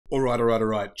All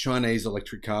right. Chinese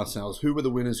electric car sales. Who were the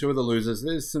winners? Who are the losers?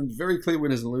 There's some very clear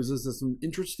winners and losers. There's some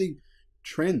interesting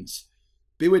trends.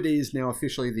 BYD is now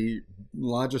officially the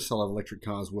largest seller of electric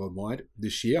cars worldwide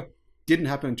this year. Didn't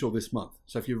happen until this month.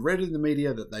 So if you've read in the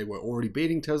media that they were already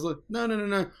beating Tesla,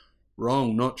 no.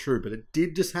 Wrong, not true. But it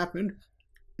did just happen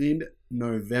in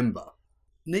November.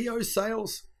 NIO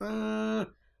sales,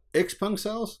 Xpeng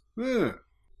sales.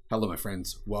 Hello, my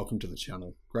friends. Welcome to the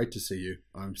channel. Great to see you.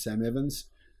 I'm Sam Evans.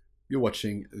 You're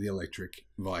watching the Electric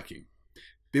Viking.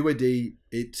 BYD,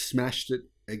 it smashed it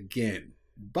again,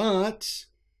 but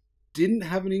didn't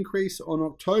have an increase on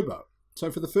October. So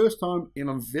for the first time in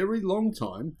a very long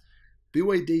time,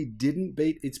 BYD didn't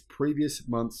beat its previous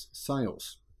month's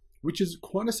sales, which is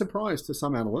quite a surprise to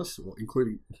some analysts,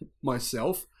 including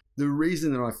myself. The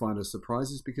reason that I find it a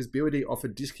surprise is because BYD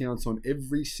offered discounts on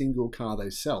every single car they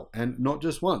sell, and not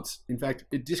just once. In fact,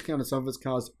 it discounted some of its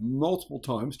cars multiple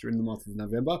times during the month of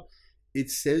November. It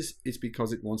says it's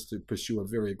because it wants to pursue a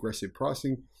very aggressive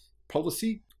pricing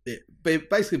policy.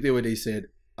 Basically, BYD said,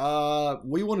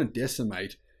 we want to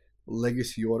decimate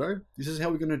legacy auto. This is how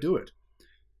we're going to do it.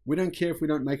 We don't care if we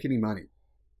don't make any money.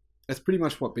 That's pretty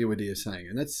much what BYD is saying,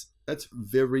 and that's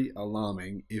very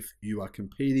alarming if you are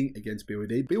competing against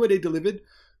BYD. BYD delivered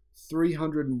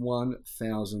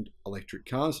 301,000 electric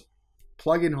cars.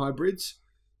 Plug-in hybrids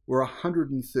were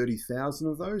 130,000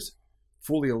 of those.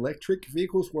 Fully electric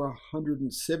vehicles were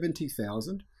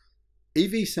 170,000.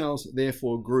 EV sales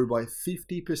therefore grew by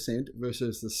 50%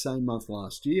 versus the same month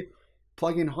last year.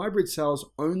 Plug-in hybrid sales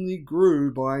only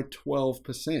grew by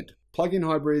 12%. Plug-in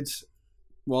hybrids,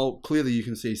 well, clearly you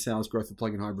can see sales growth of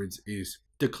plug-in hybrids is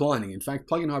declining. In fact,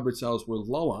 plug-in hybrid sales were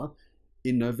lower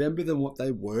in November than what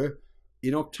they were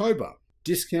in October.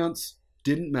 Discounts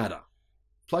didn't matter.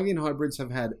 Plug-in hybrids have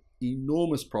had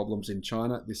enormous problems in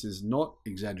China. This is not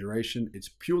exaggeration.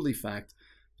 It's purely fact.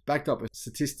 It's backed up with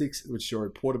statistics which are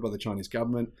reported by the Chinese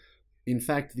government. In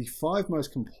fact, the 5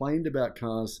 most complained about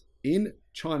cars in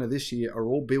China this year are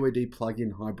all BYD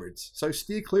plug-in hybrids. So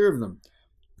steer clear of them.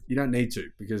 You don't need to,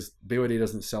 because BYD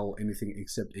doesn't sell anything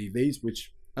except EVs,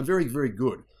 which are very, very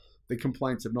good. The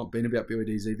complaints have not been about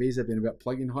BYD's EVs, they've been about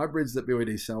plug-in hybrids that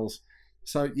BYD sells.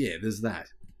 So yeah, there's that.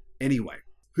 Anyway,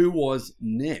 who was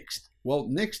next? Well,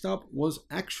 next up was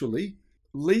actually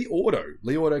Li Auto.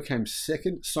 Li Auto came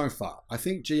second so far. I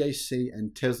think GAC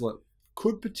and Tesla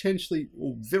could potentially,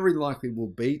 or very likely will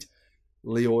beat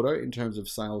Li Auto in terms of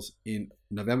sales in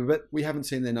November, but we haven't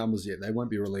seen their numbers yet. They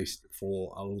won't be released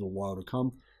for a little while to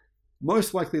come.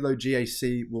 Most likely though,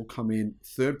 GAC will come in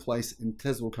 3rd place and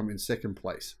Tesla will come in 2nd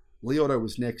place. Li Auto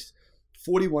was next,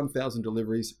 41,000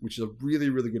 deliveries, which is a really,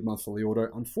 really good month for Li Auto.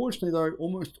 Unfortunately though,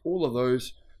 almost all of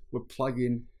those were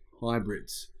plug-in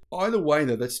hybrids. Either way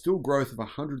though, that's still growth of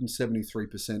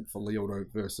 173% for Li Auto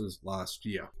versus last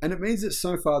year. And it means that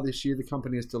so far this year, the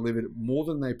company has delivered more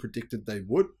than they predicted they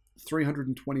would,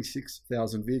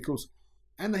 326,000 vehicles.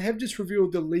 And they have just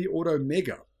revealed the Li Auto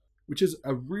Mega, which is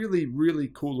a really, really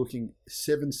cool looking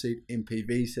 7-seat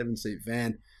MPV, 7-seat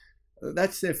van.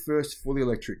 That's their first fully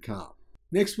electric car.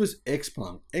 Next was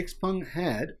Xpeng. Xpeng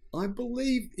had, I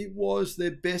believe it was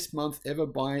their best month ever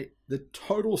by the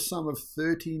total sum of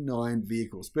 39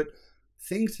 vehicles. But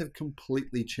things have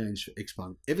completely changed for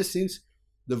Xpeng. Ever since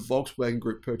the Volkswagen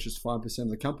Group purchased 5% of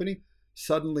the company,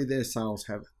 suddenly their sales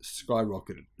have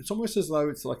skyrocketed. It's almost as though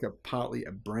it's like partly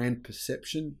a brand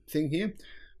perception thing here.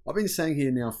 I've been saying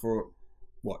here now for,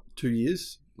 2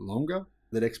 years longer,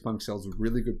 that Xpeng sells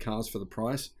really good cars for the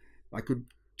price. I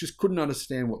just couldn't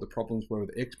understand what the problems were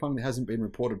with Xpeng. There hasn't been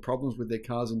reported problems with their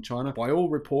cars in China. By all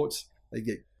reports, they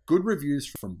get good reviews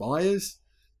from buyers,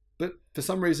 but for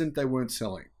some reason they weren't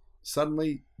selling.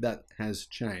 Suddenly that has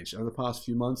changed. Over the past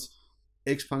few months,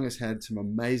 Xpeng has had some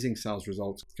amazing sales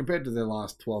results compared to their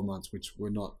last 12 months, which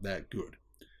were not that good.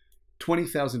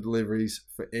 20,000 deliveries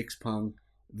for Xpeng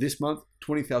this month,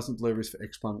 20,000 deliveries for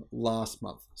Xpeng last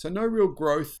month. So no real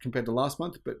growth compared to last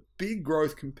month, but big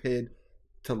growth compared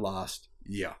to last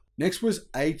year. Next was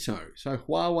Ate. So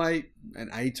Huawei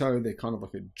and Ate, they're kind of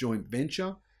like a joint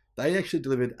venture. They actually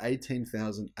delivered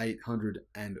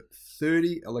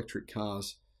 18,830 electric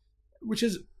cars, which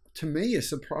is, to me, a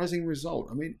surprising result.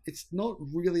 I mean, it's not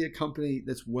really a company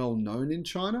that's well known in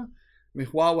China. I mean,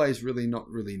 Huawei is really not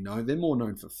really known. They're more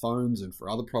known for phones and for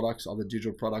other products, other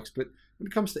digital products. But when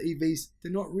it comes to EVs,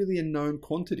 they're not really a known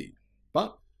quantity.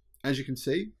 But as you can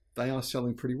see, they are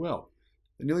selling pretty well.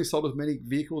 They nearly sold as many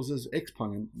vehicles as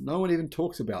Xpeng, and no one even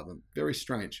talks about them. Very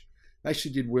strange. They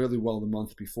actually did really well the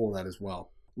month before that as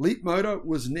well. Leapmotor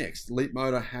was next.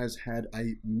 Leapmotor has had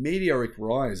a meteoric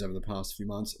rise over the past few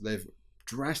months. They've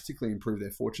drastically improved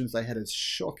their fortunes. They had a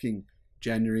shocking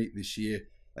January this year.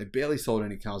 They barely sold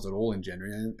any cars at all in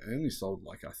January, and only sold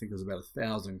like, I think it was about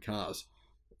 1,000 cars.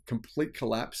 Complete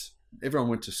collapse. Everyone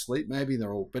went to sleep. Maybe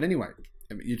they're all, but anyway,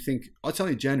 I mean, you'd think, oh, it's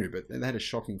only January, but they had a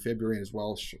shocking February as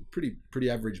well. Pretty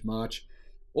average March.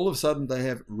 All of a sudden, they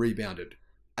have rebounded.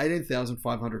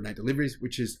 18,508 deliveries,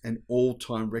 which is an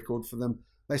all-time record for them.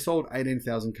 They sold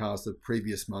 18,000 cars the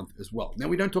previous month as well. Now,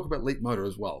 we don't talk about Leapmotor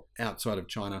as well outside of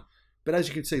China, but as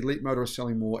you can see, Leapmotor is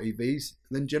selling more EVs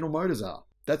than General Motors are.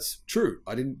 That's true.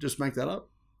 I didn't just make that up.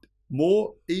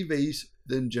 More EVs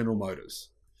than General Motors.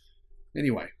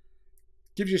 Anyway,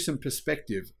 gives you some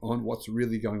perspective on what's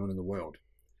really going on in the world.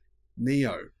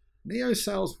 NIO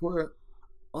sales were,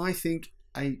 I think,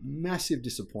 a massive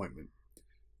disappointment.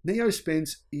 NIO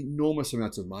spends enormous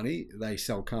amounts of money. They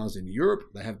sell cars in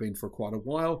Europe. They have been for quite a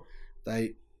while.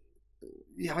 I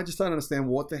just don't understand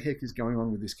what the heck is going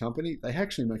on with this company. They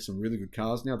actually make some really good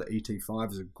cars now. The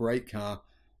ET5 is a great car.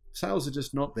 Sales are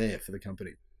just not there for the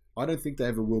company. I don't think they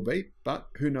ever will be, but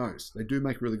who knows? They do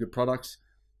make really good products.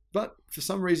 But for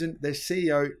some reason, their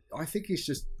CEO, I think he's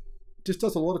just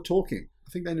does a lot of talking. I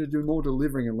think they need to do more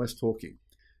delivering and less talking.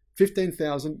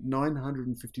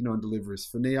 15,959 deliveries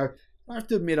for NIO. I have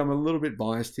to admit, I'm a little bit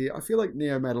biased here. I feel like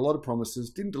NIO made a lot of promises,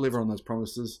 didn't deliver on those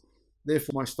promises.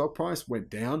 Therefore, my stock price went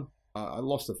down. I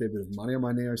lost a fair bit of money on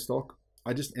my NIO stock.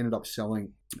 I just ended up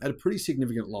selling at a pretty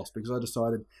significant loss because I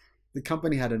decided the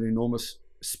company had an enormous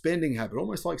spending habit,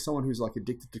 almost like someone who's like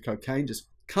addicted to cocaine, just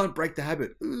can't break the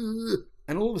habit.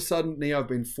 And all of a sudden, NIO have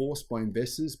been forced by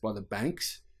investors, by the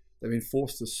banks, they've been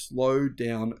forced to slow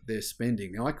down their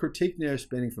spending. Now, I critique NIO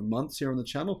spending for months here on the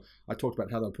channel. I talked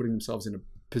about how they're putting themselves in a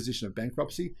position of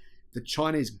bankruptcy. The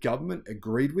Chinese government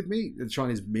agreed with me. The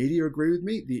Chinese media agreed with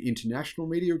me. The international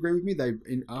media agreed with me.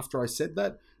 After I said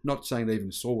that, not saying they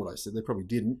even saw what I said, they probably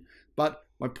didn't. But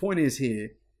my point is here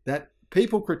that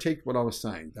people critiqued what I was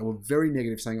saying. They were very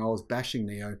negative, saying I was bashing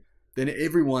NIO. Then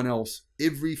everyone else,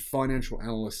 every financial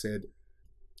analyst said,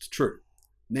 it's true.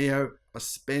 NIO are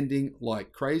spending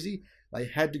like crazy. They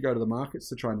had to go to the markets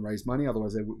to try and raise money.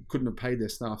 Otherwise, they couldn't have paid their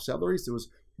staff salaries. There was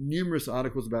numerous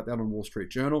articles about that on Wall Street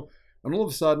Journal. And all of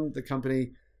a sudden, the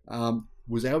company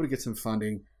was able to get some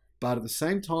funding. But at the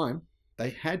same time, they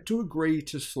had to agree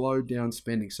to slow down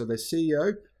spending. So their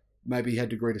CEO maybe had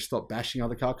to agree to stop bashing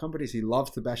other car companies. He loves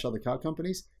to bash other car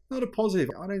companies. Not a positive.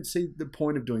 I don't see the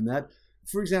point of doing that.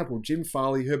 For example, Jim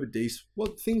Farley, Herbert Diess,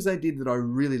 what things they did that I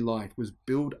really liked was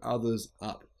build others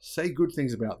up. Say good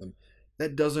things about them.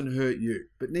 That doesn't hurt you.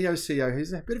 But NIO CEO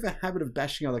has a bit of a habit of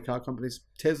bashing other car companies.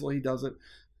 Tesla, he does it.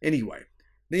 Anyway,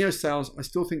 NIO sales, I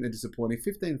still think they're disappointing.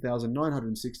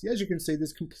 15,960. As you can see,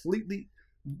 there's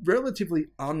relatively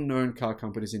unknown car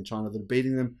companies in China that are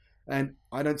beating them. And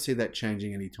I don't see that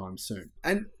changing anytime soon.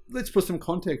 And let's put some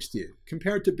context here.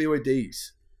 Compare it to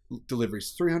BYD's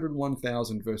deliveries.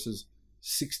 301,000 versus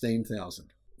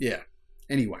 16,000. Yeah.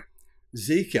 Anyway,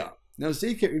 Zeekr. Now,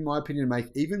 Zeekr, in my opinion,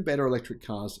 make even better electric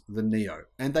cars than NIO.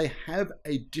 And they have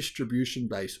a distribution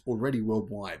base already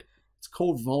worldwide. It's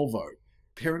called Volvo.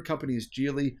 Parent company is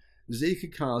Geely.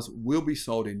 Zeekr cars will be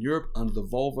sold in Europe under the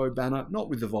Volvo banner, not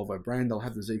with the Volvo brand. They'll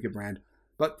have the Zeekr brand,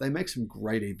 but they make some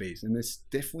great EVs, and they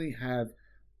definitely have,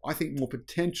 I think, more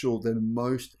potential than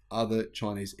most other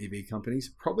Chinese EV companies.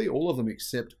 Probably all of them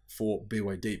except for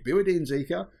BYD. BYD and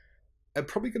Zeekr are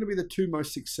probably going to be the two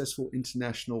most successful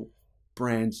international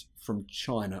brands from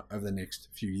China over the next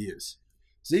few years.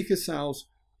 Zeekr sales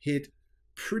hit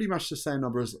pretty much the same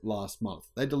number as last month.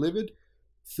 They delivered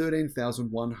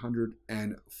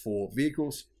 13,104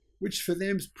 vehicles, which for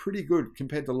them is pretty good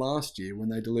compared to last year when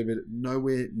they delivered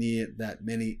nowhere near that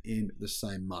many in the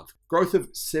same month. Growth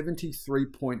of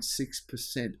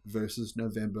 73.6% versus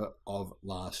November of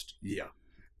last year.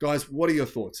 Guys, what are your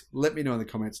thoughts? Let me know in the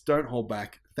comments. Don't hold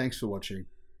back. Thanks for watching.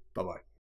 Bye-bye.